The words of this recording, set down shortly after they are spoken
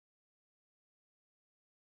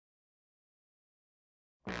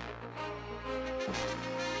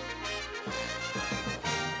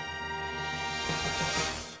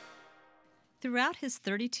Throughout his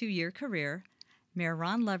 32-year career, Mayor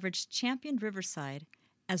Ron Loveridge championed Riverside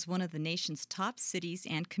as one of the nation's top cities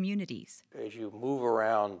and communities. As you move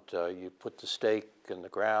around, you put the stake in the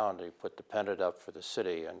ground, you put the pennant up for the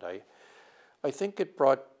city, and I think it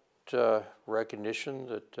brought recognition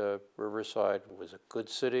that Riverside was a good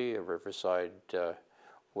city, a Riverside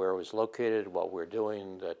where it was located, what we're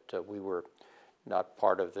doing, that we were not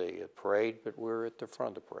part of the parade, but we're at the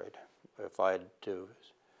front of the parade. If I had to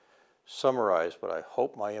summarize what I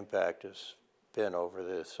hope my impact has been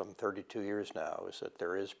over some 32 years now, is that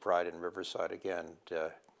there is pride in Riverside again.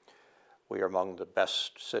 We are among the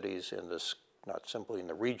best cities in this, not simply in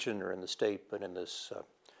the region or in the state, but in this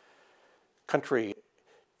country.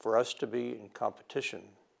 For us to be in competition,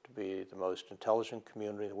 to be the most intelligent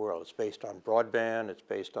community in the world, it's based on broadband, it's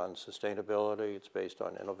based on sustainability, it's based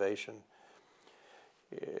on innovation,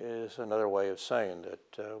 is another way of saying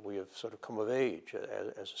that we have sort of come of age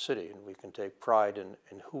as a city, and we can take pride in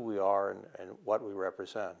who we are and what we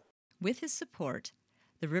represent. With his support,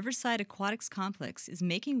 the Riverside Aquatics Complex is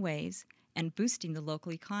making waves and boosting the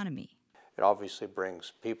local economy. It obviously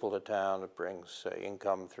brings people to town, it brings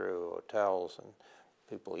income through hotels and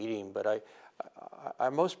people eating, but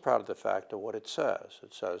I'm most proud of the fact of what it says.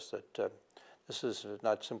 It says that this is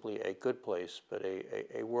not simply a good place, but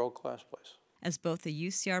a world-class place. As both a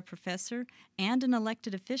UCR professor and an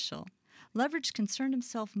elected official, Loveridge concerned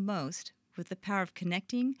himself most with the power of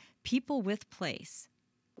connecting people with place.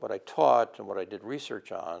 What I taught and what I did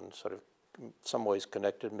research on sort of in some ways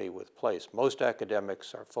connected me with place. Most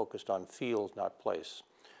academics are focused on field, not place.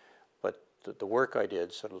 But the work I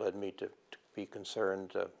did sort of led me to be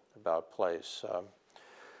concerned about place.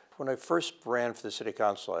 When I first ran for the city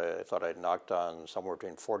council, I thought I'd knocked on somewhere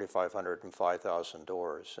between 4,500 and 5,000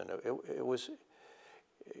 doors, and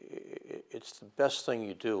it's the best thing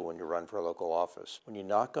you do when you run for a local office. When you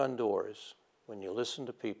knock on doors, when you listen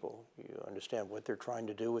to people, you understand what they're trying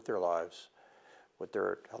to do with their lives, how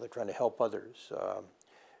they're trying to help others.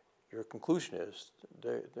 Your conclusion is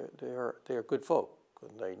they are good folk,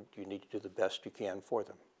 and you need to do the best you can for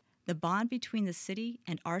them. The bond between the city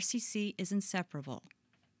and RCC is inseparable.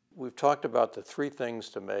 We've talked about the three things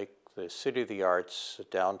to make the City of the Arts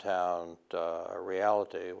downtown a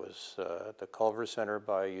reality. It was the Culver Center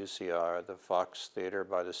by UCR, the Fox Theater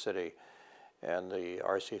by the city, and the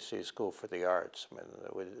RCC School for the Arts. I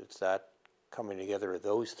mean, it's that coming together of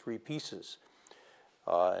those three pieces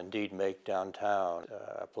indeed make downtown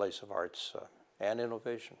a place of arts and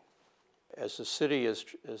innovation. As the city has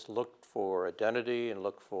looked for identity and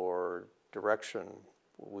looked for direction,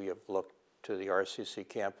 we have looked to the RCC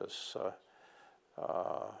campus.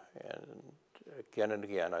 And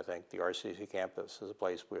again, I think the RCC campus is a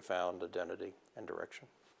place we found identity and direction.